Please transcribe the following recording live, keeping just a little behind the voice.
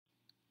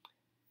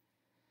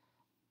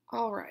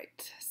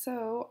Alright,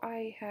 so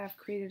I have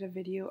created a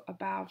video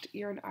about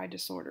ear and eye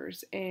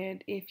disorders,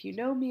 and if you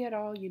know me at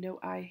all, you know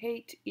I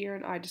hate ear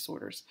and eye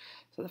disorders.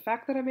 So the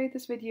fact that I made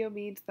this video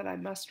means that I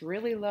must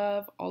really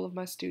love all of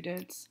my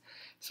students.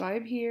 So I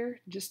am here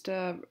just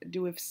to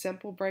do a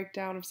simple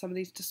breakdown of some of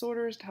these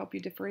disorders to help you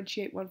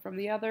differentiate one from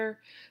the other.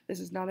 This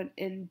is not an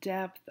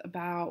in-depth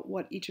about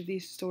what each of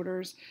these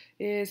disorders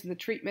is and the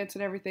treatments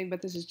and everything,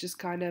 but this is just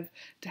kind of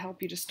to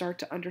help you to start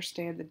to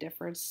understand the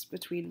difference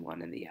between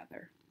one and the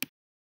other.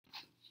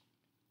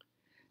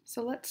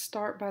 So let's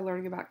start by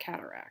learning about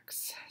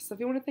cataracts. So if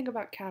you want to think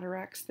about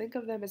cataracts, think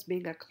of them as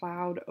being a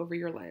cloud over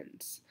your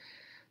lens.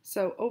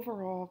 So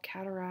overall,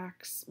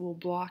 cataracts will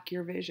block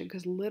your vision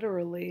because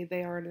literally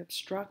they are an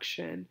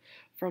obstruction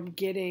from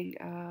getting,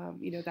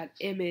 that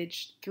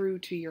image through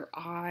to your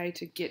eye,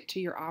 to get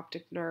to your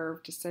optic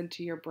nerve, to send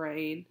to your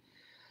brain.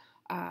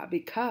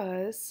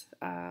 Because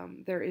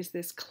there is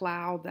this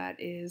cloud that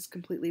is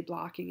completely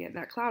blocking it. And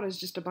that cloud is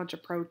just a bunch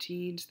of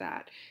proteins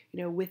that,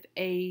 with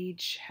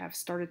age have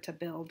started to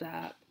build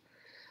up.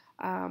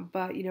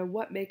 But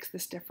what makes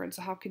this different?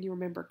 So how can you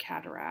remember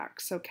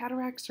cataracts? So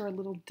cataracts are a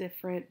little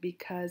different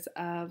because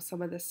of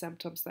some of the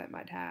symptoms that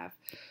might have.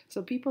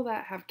 So people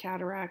that have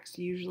cataracts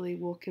usually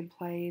will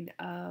complain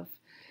of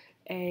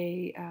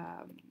a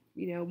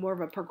more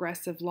of a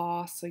progressive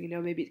loss. So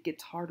maybe it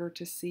gets harder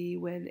to see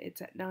when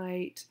it's at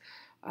night.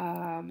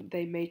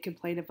 They may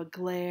complain of a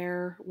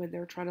glare when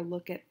they're trying to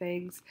look at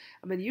things.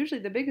 I mean,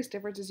 usually the biggest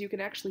difference is you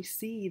can actually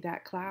see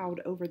that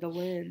cloud over the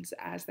lens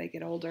as they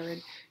get older,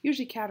 and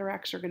usually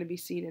cataracts are going to be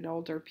seen in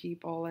older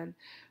people. And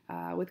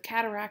with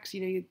cataracts,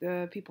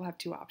 the people have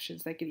two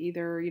options. They can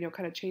either,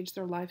 kind of change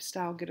their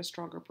lifestyle, get a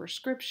stronger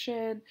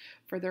prescription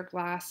for their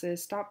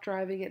glasses, stop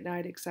driving at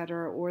night,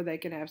 etc., or they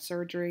can have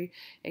surgery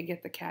and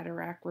get the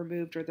cataract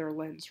removed or their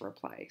lens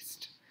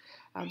replaced.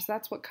 So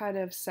that's what kind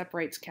of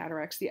separates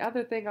cataracts. The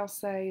other thing I'll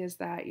say is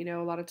that,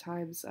 a lot of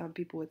times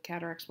people with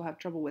cataracts will have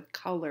trouble with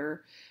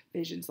color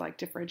visions, like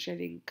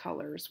differentiating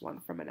colors one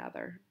from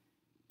another.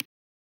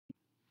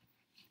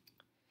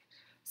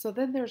 So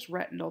then there's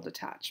retinal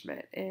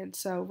detachment. And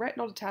so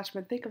retinal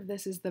detachment, think of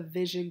this as the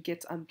vision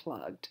gets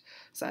unplugged.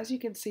 So as you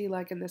can see,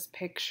 like in this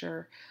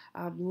picture,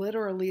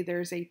 literally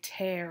there's a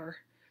tear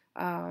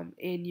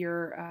in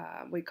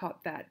your, we call it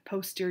that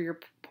posterior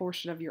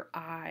portion of your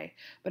eye.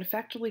 But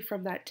effectively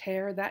from that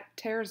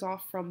tears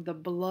off from the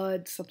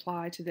blood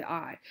supply to the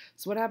eye.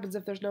 So what happens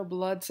if there's no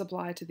blood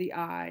supply to the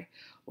eye?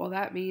 Well,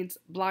 that means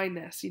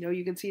blindness.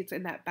 You can see it's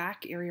in that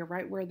back area,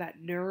 right where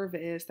that nerve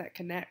is that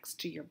connects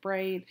to your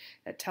brain,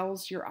 that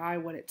tells your eye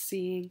what it's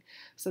seeing.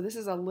 So this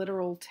is a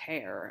literal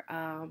tear.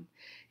 And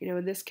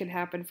this can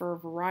happen for a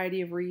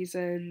variety of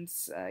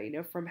reasons,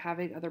 from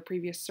having other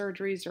previous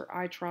surgeries or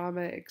eye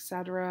trauma,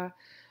 etc.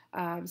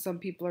 Some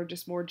people are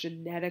just more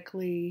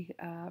genetically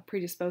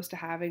predisposed to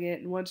having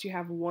it. And once you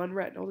have one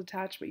retinal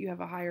detachment, you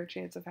have a higher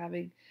chance of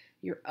having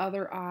your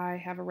other eye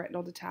have a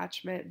retinal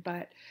detachment.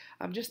 But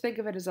just think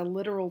of it as a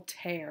literal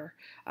tear.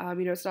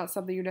 It's not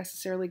something you're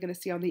necessarily going to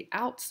see on the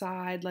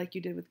outside like you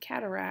did with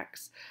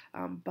cataracts,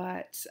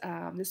 but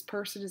this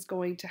person is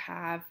going to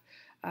have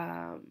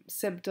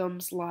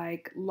symptoms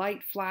like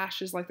light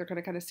flashes, like they're going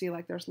to kind of see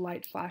like there's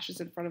light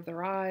flashes in front of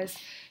their eyes.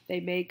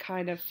 They may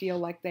kind of feel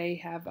like they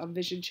have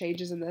vision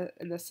changes in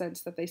the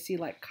sense that they see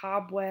like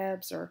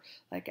cobwebs or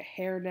like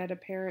a hairnet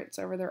appearance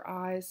over their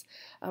eyes.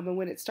 And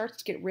when it starts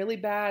to get really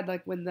bad,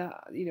 like when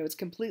it's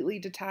completely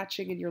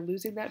detaching and you're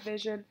losing that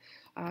vision,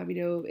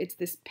 it's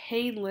this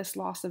painless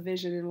loss of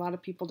vision, and a lot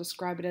of people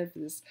describe it as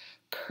this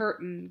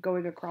curtain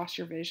going across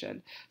your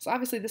vision. So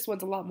obviously this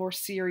one's a lot more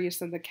serious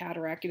than the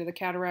cataract. The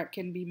cataract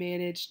can be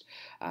managed,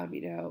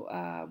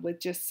 with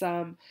just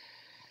some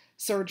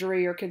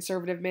surgery or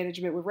conservative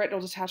management. With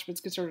retinal detachment,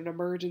 it's considered an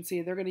emergency,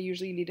 and they're going to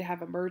usually need to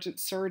have emergent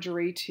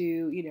surgery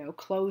to,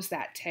 close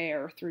that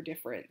tear through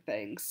different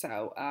things.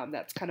 So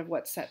that's kind of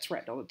what sets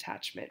retinal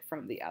detachment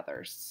from the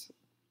others.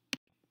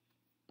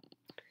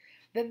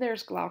 Then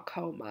there's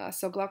glaucoma.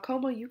 So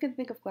glaucoma, you can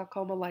think of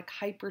glaucoma like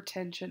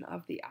hypertension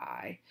of the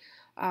eye.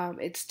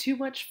 It's too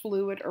much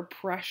fluid or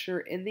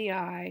pressure in the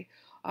eye,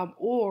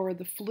 or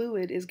the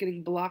fluid is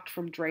getting blocked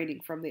from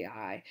draining from the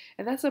eye.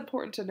 And that's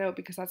important to note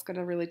because that's going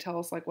to really tell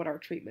us like what our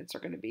treatments are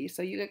going to be.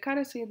 So you can kind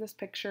of see in this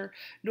picture,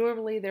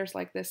 normally there's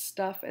like this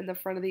stuff in the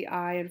front of the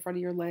eye, in front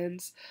of your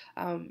lens.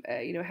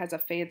 It has a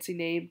fancy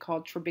name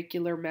called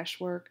trabecular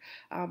meshwork,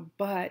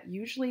 but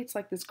usually it's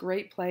like this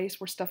great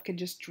place where stuff can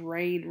just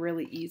drain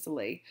really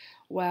easily.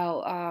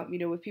 Well,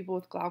 with people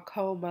with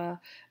glaucoma,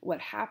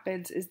 what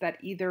happens is that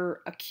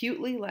either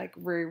acutely, like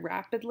very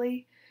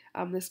rapidly,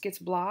 this gets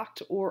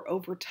blocked, or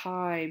over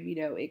time,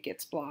 it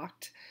gets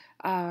blocked.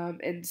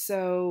 And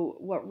so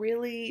what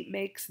really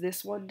makes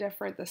this one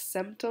different, the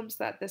symptoms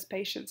that this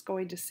patient's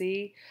going to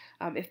see,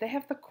 if they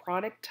have the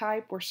chronic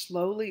type where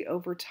slowly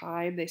over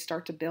time they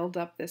start to build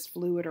up this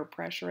fluid or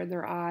pressure in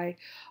their eye,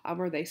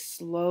 or they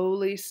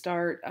slowly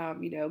start,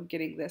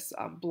 getting this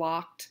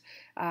blocked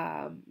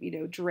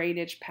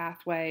drainage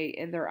pathway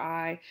in their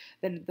eye,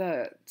 then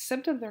the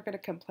symptom they're going to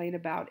complain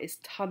about is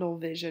tunnel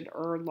vision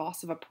or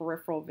loss of a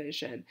peripheral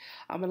vision.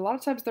 And a lot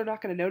of times they're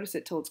not going to notice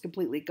it till it's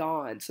completely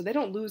gone. So they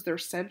don't lose their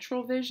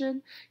central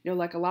vision,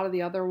 like a lot of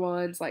the other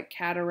ones like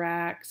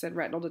cataracts and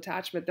retinal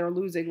detachment, they're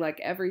losing like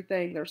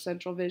everything, their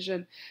central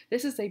vision.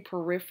 This is a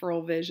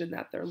peripheral vision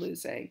that they're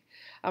losing.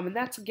 And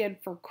that's again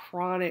for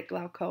chronic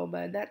glaucoma.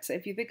 And that's,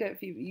 if you think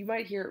of, you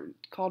might hear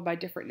it called by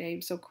different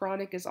names. So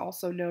chronic is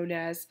also known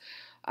as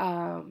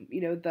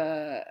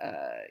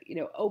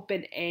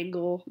open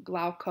angle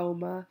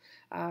glaucoma.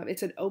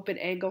 It's an open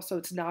angle, so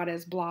it's not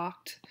as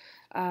blocked.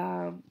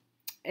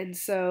 And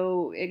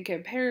so in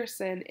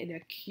comparison, in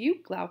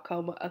acute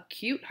glaucoma,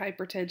 acute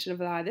hypertension of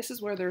the eye, this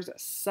is where there's a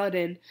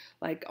sudden,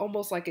 like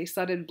almost like a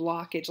sudden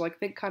blockage, like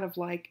think kind of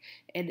like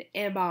an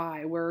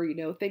MI where,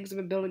 things have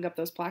been building up,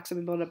 those plaques have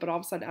been building up, but all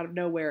of a sudden out of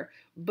nowhere,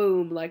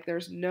 boom, like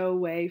there's no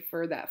way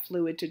for that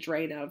fluid to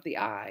drain out of the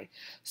eye.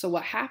 So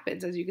what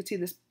happens, as you can see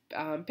in this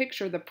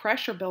picture, the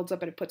pressure builds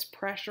up and it puts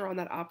pressure on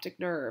that optic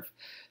nerve.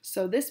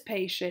 So this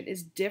patient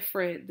is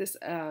different. This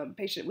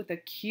patient with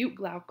acute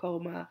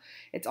glaucoma,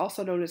 it's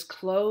also known as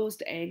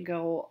closed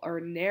angle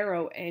or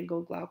narrow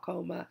angle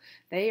glaucoma.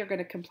 They are going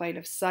to complain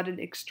of sudden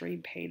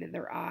extreme pain in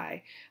their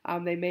eye.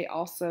 They may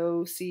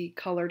also see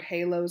colored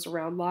halos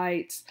around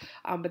lights,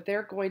 but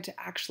they're going to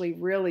actually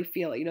really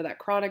feel it. That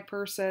chronic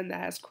person that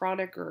has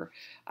chronic or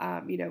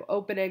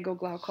open angle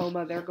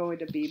glaucoma, they're going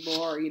to be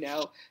more,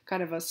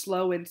 kind of a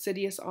slow,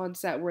 insidious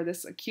onset, where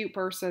this acute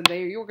person,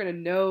 you're going to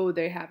know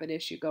they have an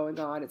issue going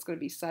on. It's going to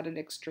be sudden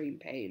extreme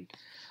pain.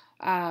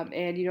 And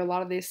a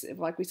lot of this,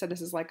 like we said,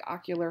 this is like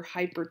ocular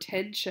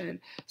hypertension.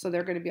 So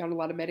they're going to be on a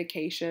lot of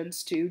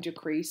medications to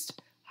decrease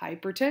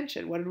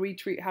hypertension. How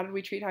did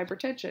we treat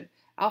hypertension?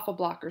 Alpha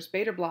blockers,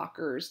 beta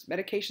blockers,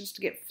 medications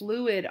to get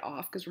fluid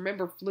off, because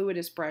remember, fluid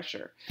is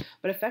pressure.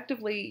 But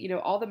effectively,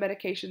 all the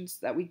medications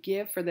that we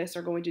give for this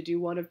are going to do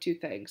one of two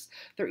things.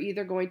 They're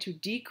either going to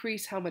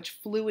decrease how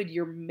much fluid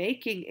you're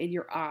making in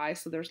your eye,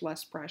 so there's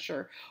less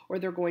pressure, or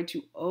they're going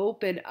to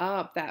open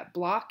up that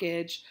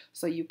blockage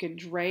so you can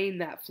drain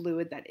that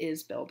fluid that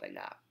is building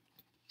up.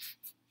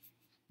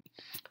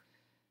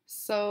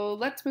 So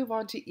let's move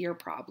on to ear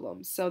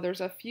problems. So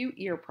there's a few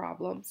ear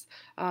problems.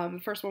 The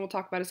first one we'll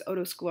talk about is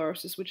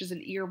otosclerosis, which is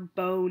an ear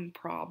bone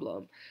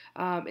problem.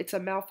 It's a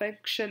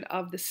malfunction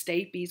of the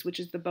stapes, which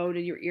is the bone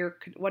in your ear,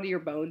 one of your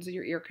bones in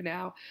your ear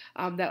canal,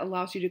 that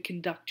allows you to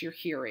conduct your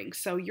hearing.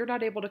 So you're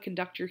not able to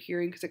conduct your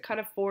hearing because it kind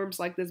of forms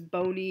like this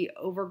bony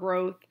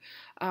overgrowth,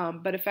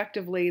 but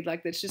effectively,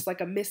 like it's just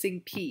like a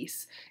missing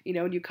piece,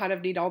 and you kind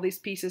of need all these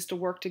pieces to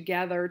work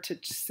together to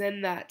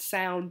send that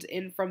sound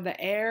in from the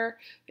air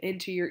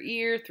into your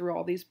ear, through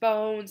all these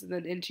bones, and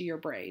then into your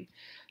brain.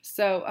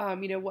 So,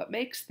 what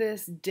makes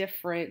this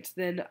different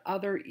than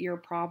other ear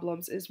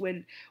problems is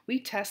when we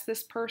test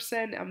this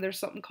person, there's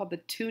something called the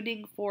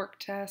tuning fork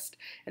test,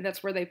 and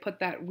that's where they put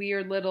that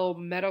weird little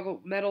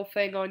metal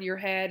thing on your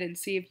head and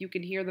see if you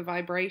can hear the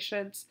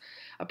vibrations.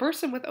 A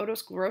person with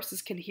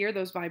otosclerosis can hear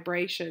those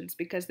vibrations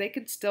because they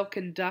can still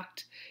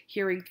conduct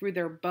hearing through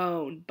their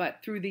bone, but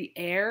through the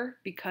air,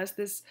 because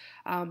this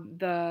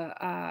the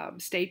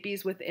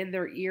stapes within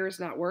their ear is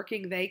not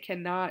working, they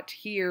cannot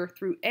hear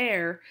through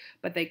air,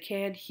 but they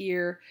can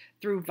hear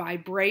through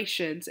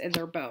vibrations in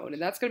their bone.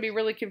 And that's going to be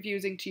really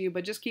confusing to you,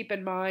 but just keep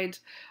in mind,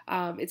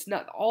 it's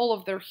not all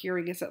of their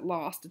hearing is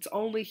lost. It's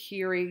only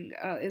hearing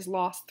is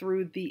lost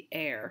through the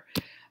air.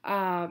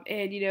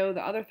 And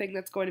the other thing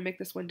that's going to make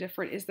this one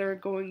different is they're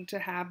going to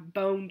have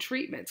bone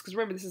treatments, because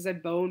remember, this is a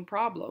bone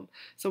problem.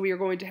 So we are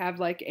going to have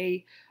like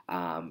a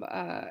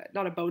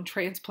not a bone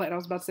transplant. I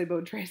was about to say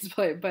bone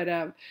transplant, but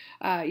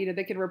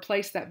they can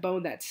replace that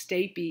bone, that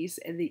stapes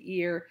in the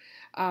ear,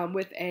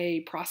 with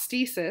a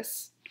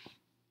prosthesis.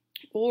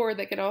 Or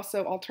they can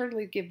also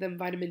alternatively give them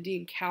vitamin D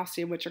and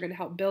calcium, which are going to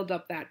help build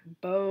up that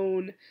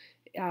bone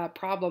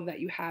problem that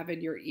you have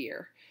in your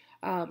ear.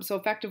 So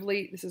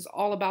effectively, this is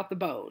all about the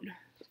bone,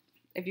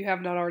 if you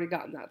have not already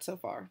gotten that so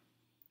far.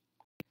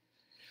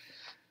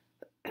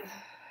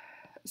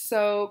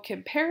 So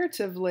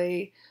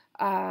comparatively,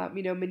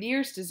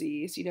 Menieres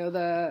disease,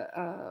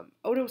 the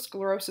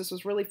otosclerosis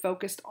was really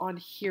focused on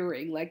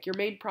hearing. Like your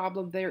main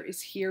problem there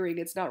is hearing.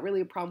 It's not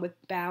really a problem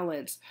with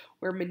balance,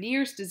 where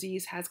Menieres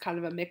disease has kind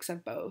of a mix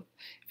of both.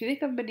 If you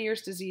think of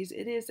Menieres disease,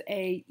 it is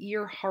a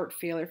ear heart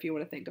failure, if you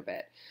want to think of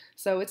it.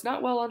 So it's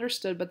not well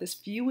understood, but this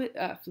fluid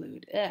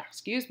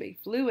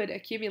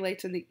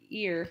accumulates in the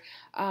ear,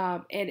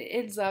 and it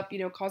ends up,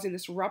 causing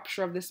this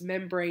rupture of this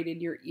membrane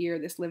in your ear,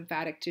 this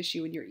lymphatic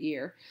tissue in your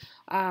ear.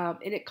 And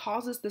it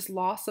causes this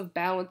loss of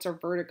balance or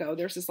vertigo.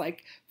 There's this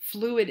like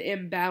fluid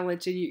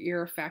imbalance in your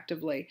ear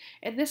effectively.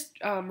 And this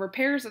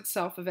repairs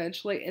itself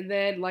eventually, and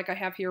then, like I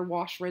have here,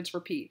 wash, rinse,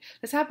 repeat.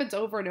 This happens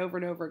over and over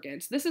and over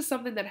again. So this is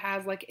something that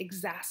has like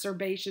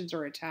exacerbations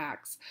or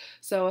attacks.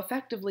 So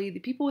effectively, the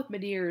people with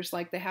Menieres,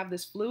 like they have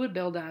this fluid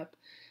buildup,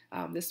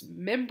 this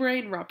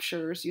membrane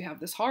ruptures, you have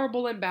this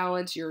horrible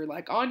imbalance, you're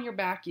like on your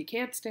back, you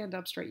can't stand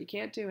up straight, you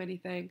can't do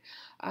anything,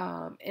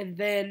 and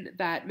then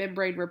that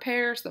membrane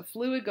repairs, the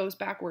fluid goes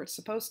back where it's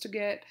supposed to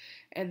get,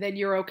 and then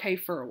you're okay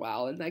for a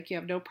while, and like you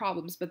have no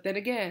problems. But then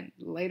again,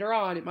 later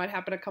on, it might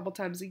happen a couple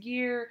times a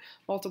year,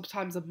 multiple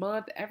times a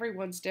month,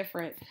 everyone's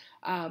different,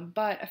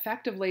 but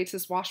effectively it's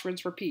this wash,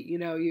 rinse, repeat.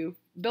 You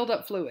build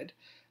up fluid,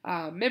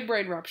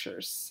 membrane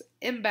ruptures,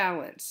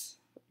 imbalance,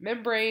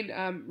 membrane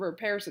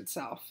repairs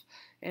itself,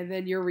 and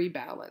then you're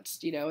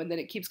rebalanced, and then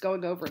it keeps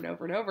going over and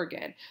over and over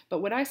again.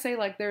 But when I say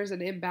like there's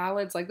an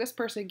imbalance, like this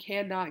person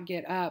cannot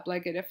get up,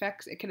 like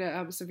it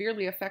can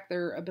severely affect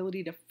their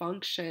ability to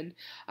function,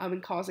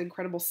 and cause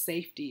incredible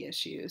safety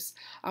issues.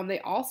 They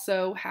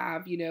also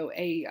have,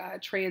 a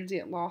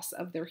transient loss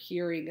of their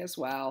hearing as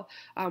well,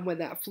 when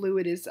that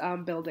fluid is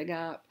building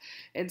up.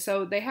 And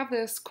so they have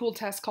this cool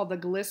test called the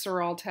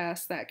glycerol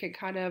test that can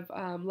kind of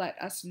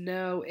let us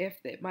know if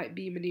it might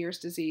be Menieres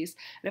disease.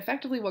 And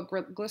effectively what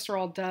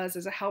glycerol does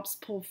is it helps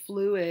pull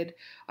fluid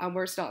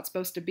where it's not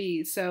supposed to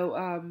be.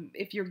 So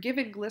if you're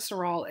giving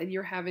glycerol and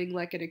you're having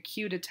like an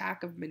acute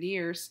attack of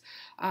Menieres,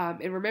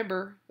 and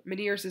remember,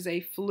 Menieres is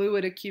a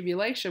fluid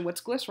accumulation,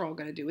 what's glycerol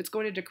going to do? It's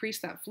going to decrease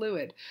that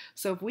fluid.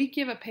 So if we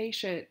give a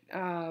patient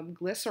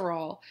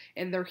glycerol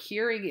and their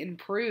hearing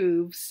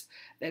improves,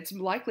 it's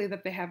likely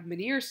that they have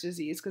Menieres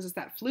disease because it's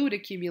that fluid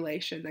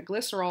accumulation. The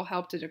glycerol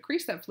helped to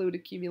decrease that fluid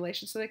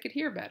accumulation so they could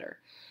hear better.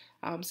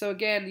 So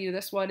again,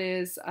 this one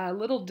is a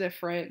little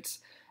different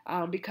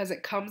because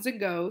it comes and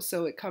goes,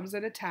 so it comes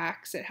in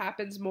attacks. It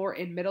happens more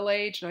in middle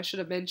age, and I should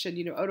have mentioned,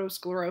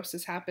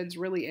 otosclerosis happens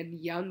really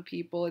in young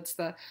people. It's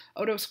the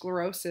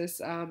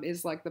otosclerosis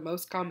is like the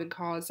most common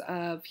cause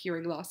of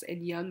hearing loss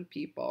in young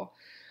people.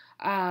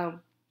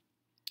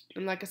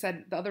 And like I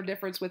said, the other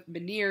difference with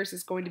Menieres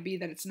is going to be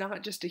that it's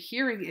not just a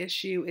hearing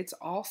issue, it's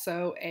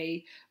also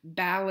a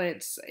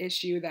balance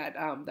issue, that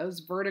those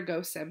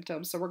vertigo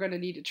symptoms. So we're going to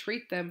need to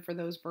treat them for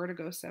those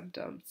vertigo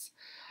symptoms.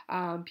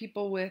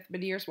 People with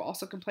Menieres will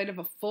also complain of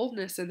a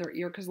fullness in their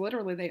ear, because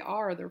literally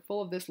they're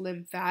full of this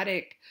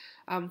lymphatic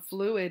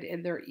fluid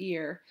in their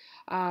ear.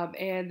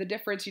 And the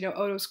difference,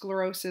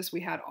 otosclerosis,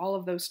 we had all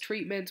of those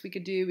treatments we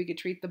could do. We could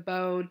treat the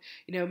bone.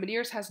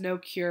 Menieres has no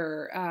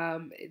cure.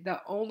 The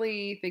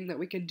only thing that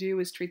we can do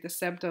is treat the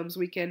symptoms.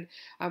 We can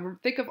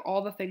think of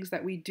all the things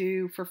that we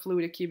do for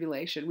fluid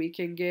accumulation. We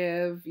can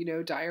give,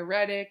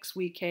 diuretics.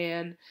 We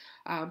can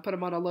put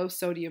them on a low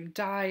sodium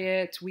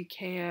diet. We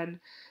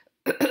can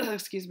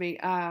excuse me,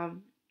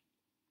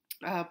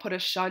 put a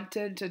shunt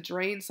in to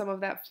drain some of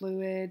that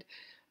fluid.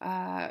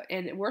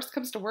 And worst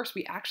comes to worst,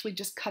 we actually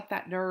just cut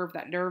that nerve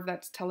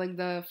that's telling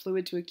the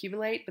fluid to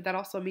accumulate, but that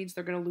also means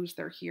they're going to lose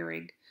their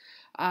hearing.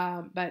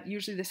 But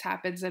usually this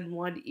happens in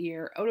one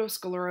ear.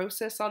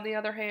 Otosclerosis, on the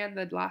other hand,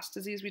 the last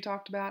disease we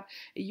talked about,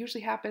 it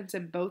usually happens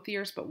in both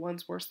ears, but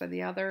one's worse than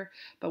the other.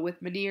 But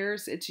with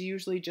Menieres, it's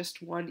usually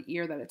just one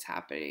ear that it's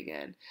happening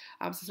in.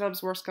 So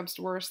sometimes worst comes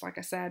to worst, like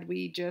I said,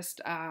 we just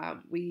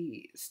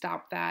we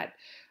stop that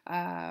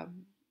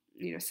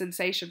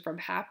sensation from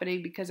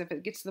happening, because if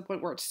it gets to the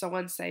point where it's so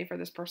unsafe or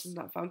this person's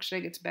not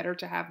functioning, it's better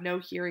to have no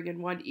hearing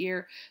in one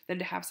ear than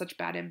to have such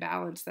bad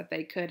imbalance that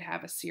they could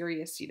have a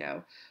serious,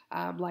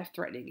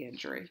 life-threatening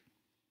injury.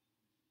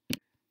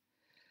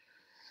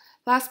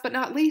 Last but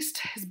not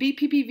least is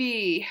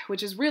BPPV,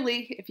 which is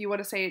really, if you want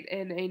to say it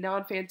in a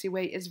non-fancy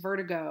way, is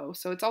vertigo.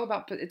 So it's all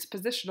about, it's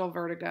positional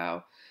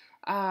vertigo.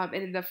 And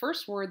in the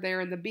first word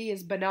there, and the B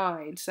is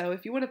benign. So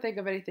if you want to think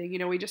of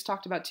anything, we just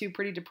talked about two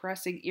pretty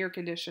depressing ear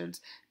conditions.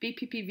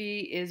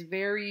 BPPV is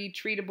very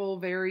treatable,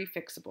 very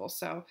fixable.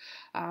 So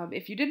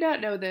if you did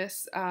not know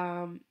this,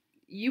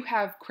 you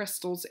have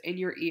crystals in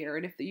your ear.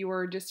 And if you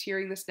are just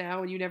hearing this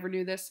now and you never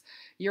knew this,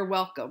 you're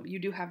welcome. You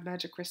do have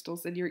magic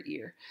crystals in your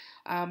ear.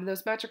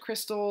 Those magic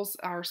crystals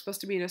are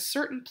supposed to be in a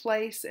certain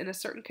place, in a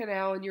certain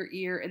canal in your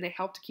ear, and they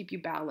help to keep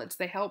you balanced.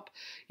 They help,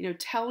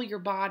 tell your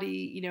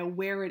body,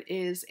 where it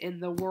is in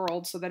the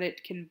world so that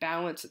it can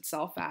balance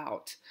itself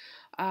out.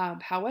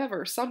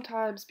 However,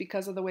 sometimes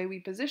because of the way we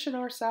position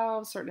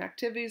ourselves, certain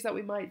activities that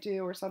we might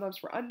do, or sometimes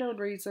for unknown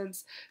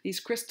reasons, these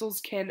crystals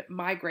can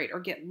migrate or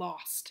get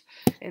lost.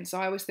 And so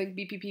I always think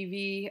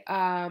BPPV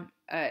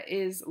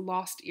is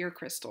lost ear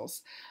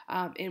crystals.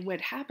 And what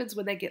happens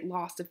when they get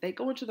lost, if they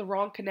go into the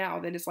wrong canal,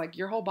 then it's like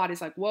your whole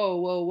body's like, whoa,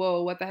 whoa,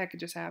 whoa, what the heck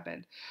just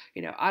happened?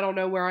 I don't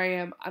know where I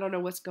am. I don't know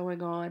what's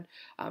going on.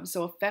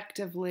 So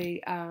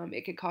effectively,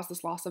 it can cause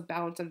this loss of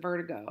balance and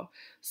vertigo.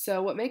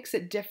 So what makes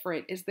it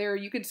different is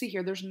you can see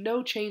here, there's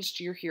no change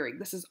to your hearing.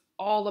 This is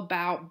all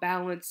about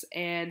balance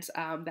and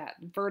that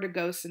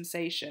vertigo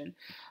sensation.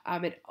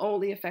 It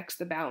only affects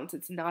the balance.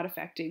 It's not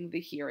affecting the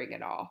hearing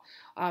at all.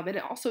 And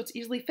it's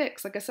easily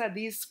fixed. Like I said,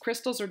 these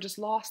crystals are just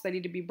lost. They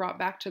need to be brought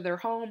back to their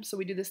home. So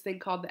we do this thing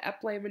called the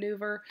Epley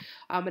maneuver,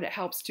 and it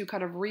helps to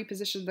kind of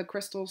reposition the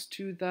crystals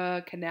to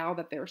the canal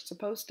that they're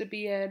supposed to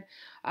be in,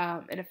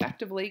 and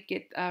effectively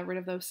get rid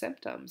of those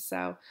symptoms.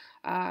 So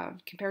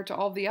compared to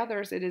all the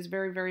others, it is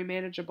very, very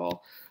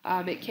manageable.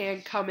 It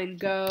can come and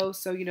go.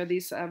 So,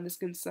 this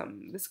can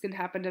This can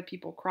happen to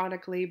people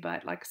chronically,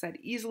 but like I said,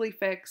 easily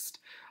fixed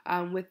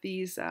with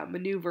these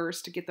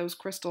maneuvers to get those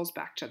crystals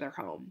back to their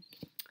home.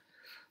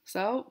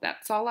 So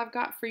that's all I've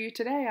got for you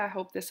today. I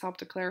hope this helped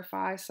to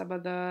clarify some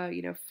of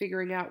the,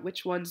 figuring out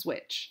which one's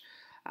which.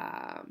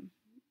 Have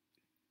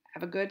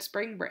a good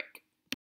spring break.